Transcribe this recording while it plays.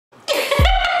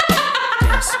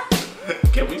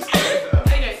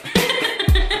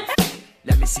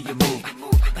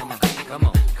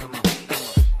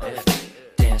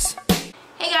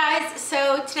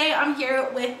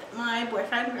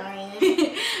boyfriend, Ryan.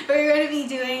 We're going to be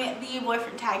doing the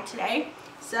boyfriend tag today.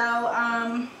 So,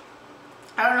 I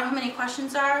don't know how many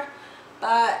questions are,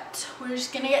 but we're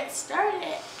just going to get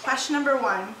started. Question number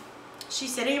 1.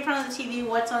 She's sitting in front of the TV.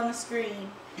 What's on the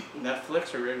screen?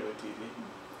 Netflix or regular TV?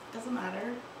 Doesn't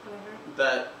matter. Whatever.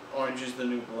 That Orange is the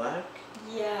New Black?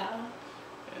 Yeah.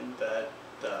 And that,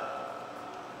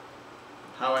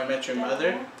 How I Met Your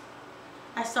Mother?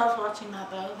 I stopped watching that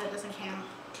though. That doesn't count.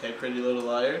 Okay, Pretty Little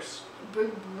Liars?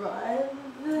 Big Brother?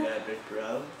 Yeah, Big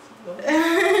Brother.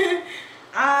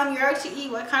 You're out to eat.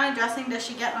 What kind of dressing does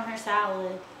she get on her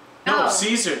salad? No,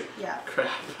 Caesar. Yeah. Crap.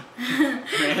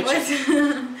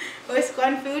 What's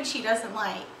one food she doesn't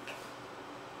like?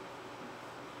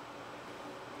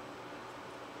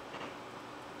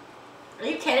 Are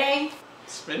you kidding?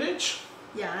 Spinach?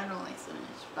 Yeah, I don't like spinach,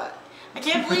 but I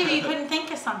can't believe you couldn't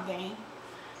think of something.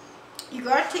 You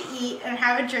go out to eat and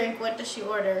have a drink. What does she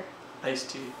order? Iced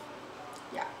tea.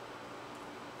 Yeah.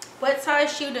 What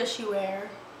size shoe does she wear?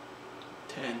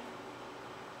 10.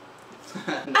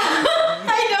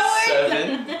 I know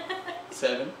where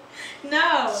 7.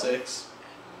 No. 6.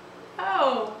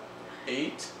 Oh.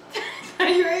 8.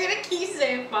 You were gonna keep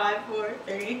saying 5, 4,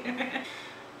 3.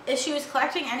 If she was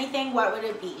collecting anything, what would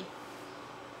it be?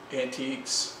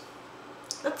 Antiques.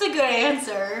 That's a good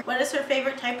answer. What is her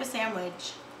favorite type of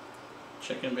sandwich?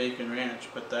 Chicken bacon ranch,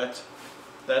 but that's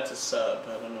a sub.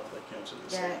 I don't know if that counts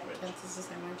as a sandwich. Yeah, counts as a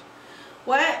sandwich.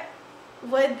 What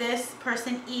would this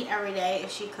person eat every day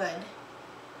if she could?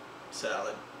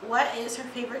 Salad. What is her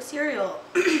favorite cereal?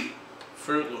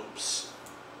 Fruit Loops.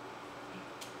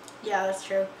 Yeah, that's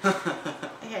true.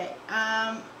 Okay.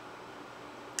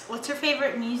 What's her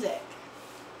favorite music?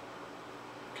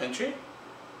 Country?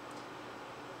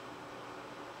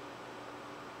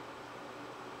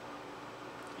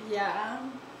 Yeah,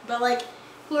 but like,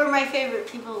 who are my favorite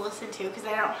people to listen to? Because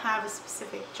I don't have a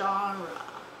specific genre.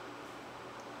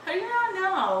 How do you not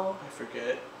know? I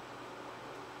forget.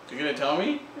 You're gonna tell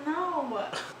me? No.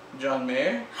 John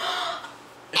Mayer?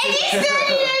 And you said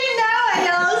you didn't know it,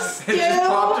 little Stu. It just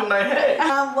popped in my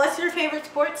head. What's your favorite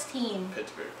sports team?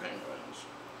 Pittsburgh Penguins.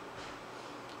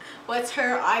 What's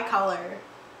her eye color?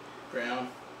 Brown.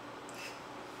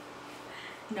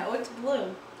 No, it's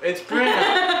blue. It's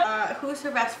brown. Who's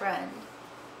her best friend?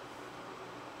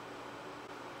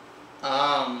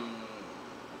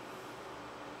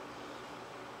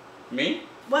 Me?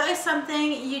 What is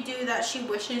something you do that she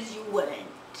wishes you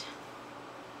wouldn't?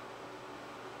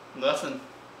 Nothing.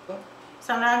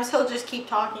 Sometimes he'll just keep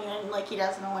talking and like he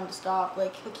doesn't know when to stop.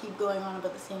 Like he'll keep going on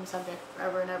about the same subject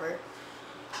forever and ever.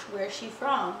 Where's she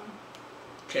from?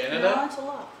 Canada? No, it's a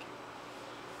lot.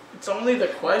 It's only the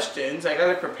questions. I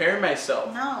gotta prepare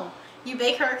myself. No. You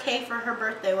bake her a cake for her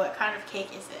birthday. What kind of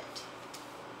cake is it?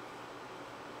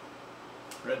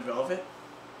 Red velvet?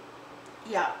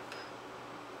 Yup.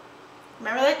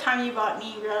 Remember that time you bought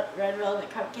me red velvet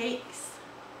cupcakes?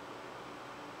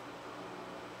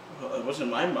 Well, it wasn't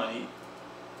my money.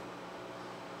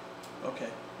 Okay,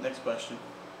 next question.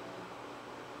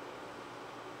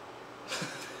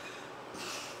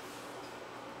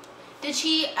 Did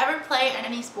she ever play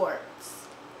any sports?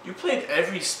 You played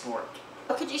every sport.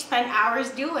 What could you spend hours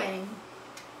doing?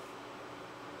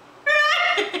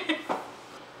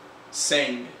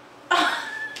 Sing.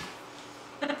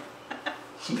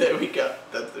 There we go.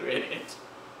 That's the right answer.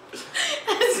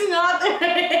 That's not the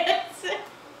right answer.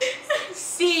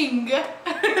 Sing.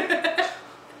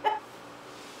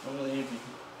 I'm leaving.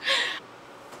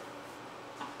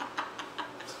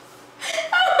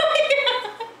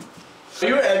 Are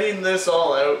you editing this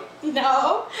all out?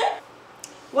 No.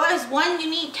 What is one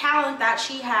unique talent that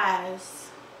she has?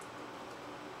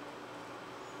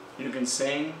 You can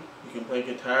sing, you can play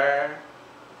guitar.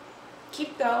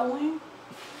 Keep going.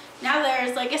 Now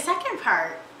there's like a second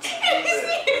part.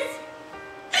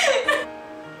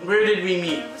 Where did we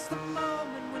meet?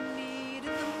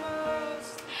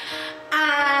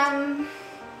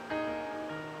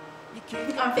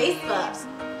 On Facebook.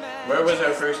 Where was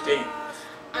our first date?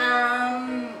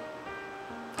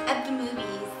 At the movies.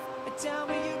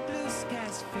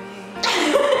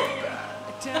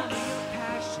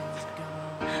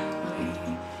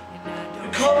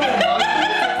 Call me a monkey?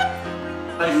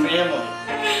 My family.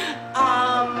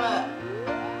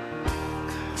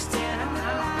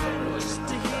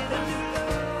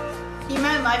 He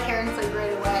met my parents like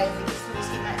right away. As soon as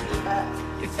he met me, but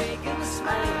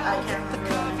I can't remember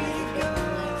when I met your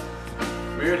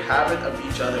family. Weird habit of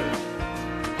each other.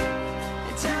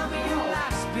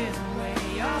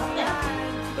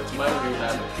 That's my weird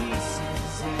habit. We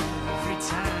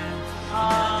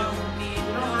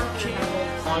don't have to.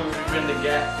 How long have we been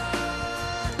together?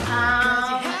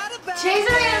 Today's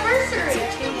our anniversary. 2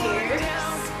 years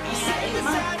and 8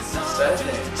 months. 7.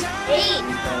 8.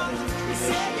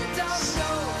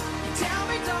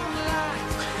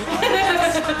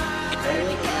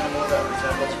 Any animal that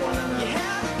resembles one another.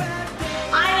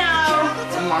 I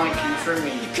know. A monkey for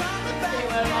me. Okay,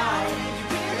 what am I?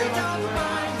 You're lucky, what am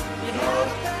I? No.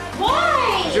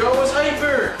 Why? Joe was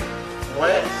hyper.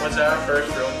 What was our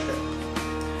first road trip?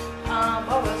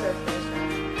 What was our first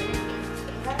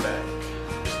Back.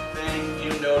 Thing you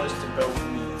noticed about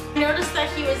me. I noticed that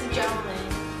he was a gentleman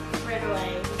right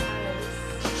away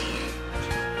because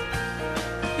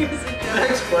he was a gentleman.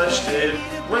 Next question.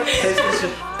 What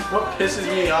pisses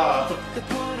me off?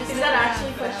 Is that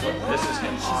actually a question? What pisses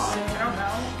him off? I don't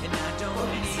know. What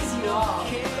pisses you off?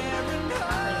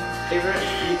 Favorite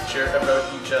feature about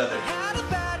each other?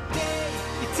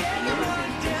 You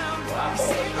laugh all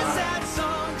the time.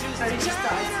 I just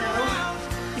thought so.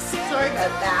 Sorry about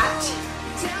that.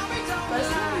 But it's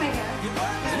not in my hair.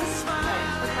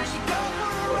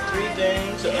 What 3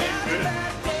 things that I'm good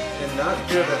and not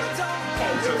good at?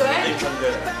 Okay, So you're the good. things I'm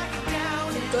good at.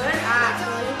 You're good at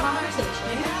holding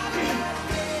conversation.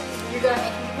 You're good at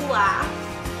making people laugh.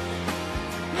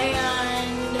 And I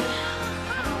don't know.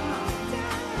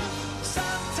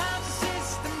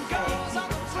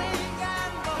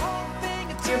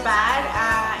 You're bad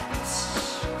at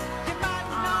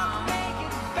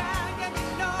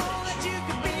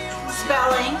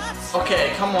spelling.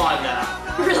 Okay, come on now.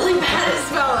 Really bad at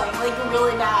spelling. Like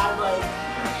really bad. Like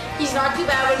he's not too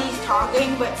bad when he's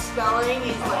talking, but spelling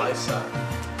is Oh, I like suck.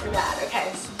 really bad.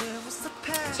 Okay.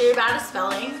 So you're bad at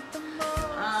spelling.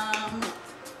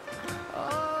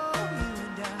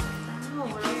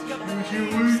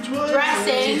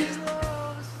 Dressing.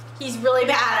 He's really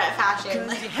bad at fashion.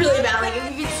 Like really bad. Like if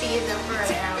you could see his number right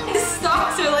now. His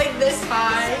socks are like this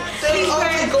high. They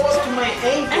only go up to my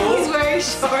And he's ankle. wearing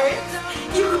shorts.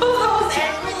 You call those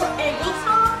ankle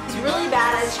socks? He's really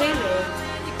bad at shaving.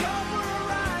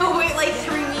 But wait like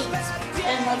 3 weeks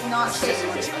and like not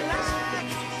shaving.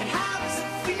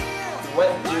 What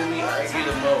do we argue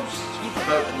the most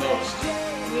about the most?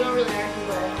 We don't really argue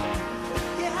about anything.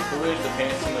 Who wears the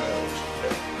pants in the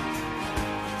relationship?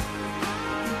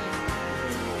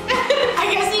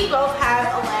 I guess we both have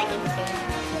a leg in pants.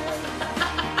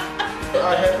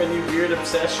 I have any weird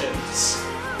obsessions.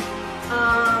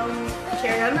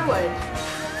 Carrie Underwood.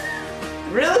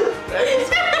 Really?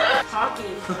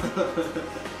 Hockey.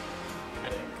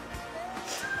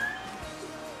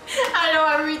 I know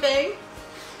everything.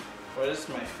 What is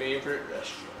my favorite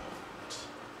restaurant?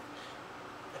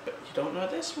 I bet you don't know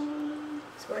this one.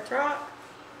 Sports Rock.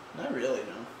 Not really,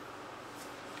 no.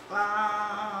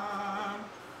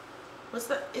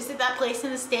 Is it that place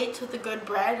in the States with the good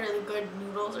bread or the good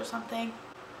noodles or something?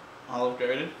 Olive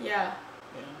Garden? Yeah.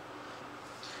 Yeah.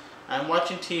 I'm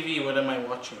watching TV. What am I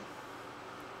watching?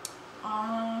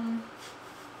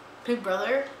 Big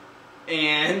Brother.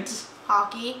 And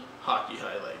Hockey. hockey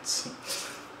highlights.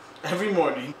 Every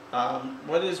morning.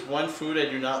 What is one food I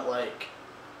do not like?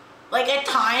 Like a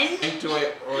ton. What do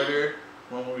I order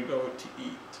when we go to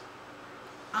eat?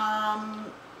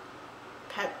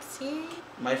 Pepsi.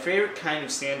 My favorite kind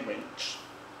of sandwich.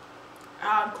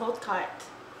 Cold cut.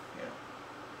 Yeah.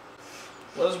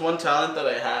 What is one talent that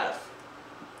I have?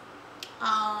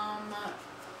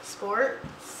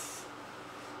 Sports.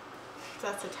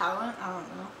 That's a talent. I don't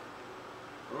know.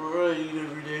 What I eat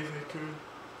every day if I could.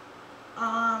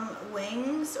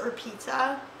 Wings or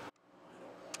pizza.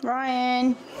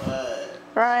 Ryan. What?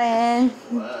 Ryan.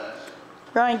 What?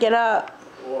 Ryan, get up.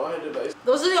 Why did I?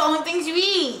 Those are the only things you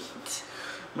eat.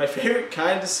 My favorite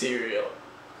kind of cereal.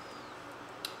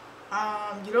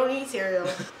 You don't eat cereal.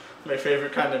 My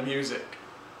favorite kind of music.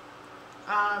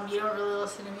 You don't really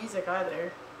listen to music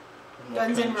either. Well,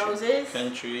 Guns N' Roses?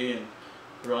 Country and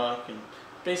rock and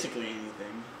basically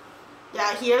anything.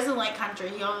 Yeah, he doesn't like country.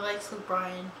 He only likes Luke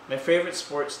Bryan. My favorite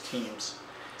sports teams.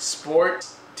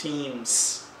 Sports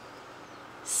teams.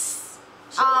 So,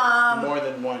 more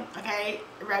than one. Okay,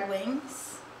 Red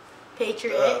Wings,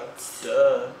 Patriots.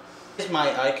 Duh. What's my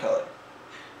eye color?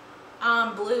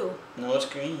 Blue. No, it's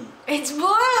green. It's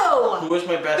blue. Who is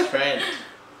my best friend?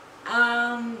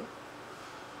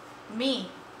 Me.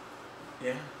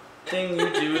 Yeah. Thing you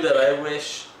do that I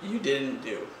wish you didn't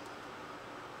do.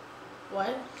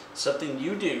 What? Something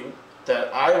you do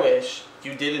that I wish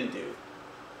you didn't do.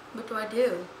 What do I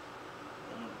do?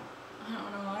 I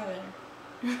don't know. I don't know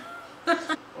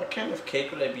either. What kind of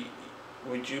cake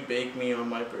would you bake me on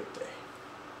my birthday?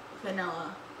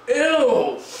 Vanilla.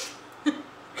 Ew!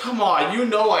 Come on, you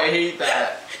know I hate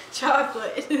that.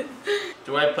 Chocolate.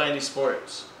 Do I play any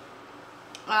sports?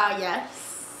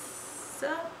 Yes.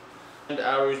 pizza. And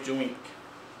hours a week.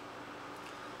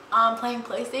 Playing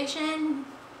PlayStation.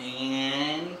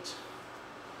 And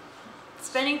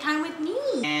Spending time with me.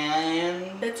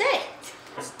 And That's it.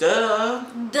 duh.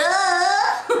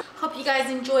 Duh! Hope you guys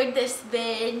enjoyed this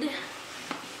vid.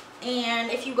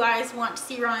 And if you guys want to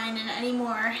see Ryan in any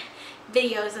more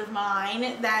videos of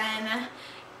mine, then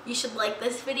you should like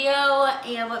this video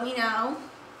and let me know.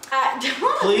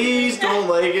 Please don't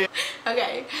like it.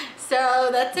 Okay, so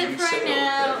that's it You for right say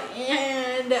now.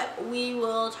 okay. And we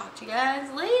will talk to you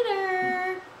guys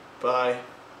later. Bye.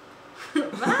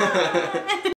 Bye.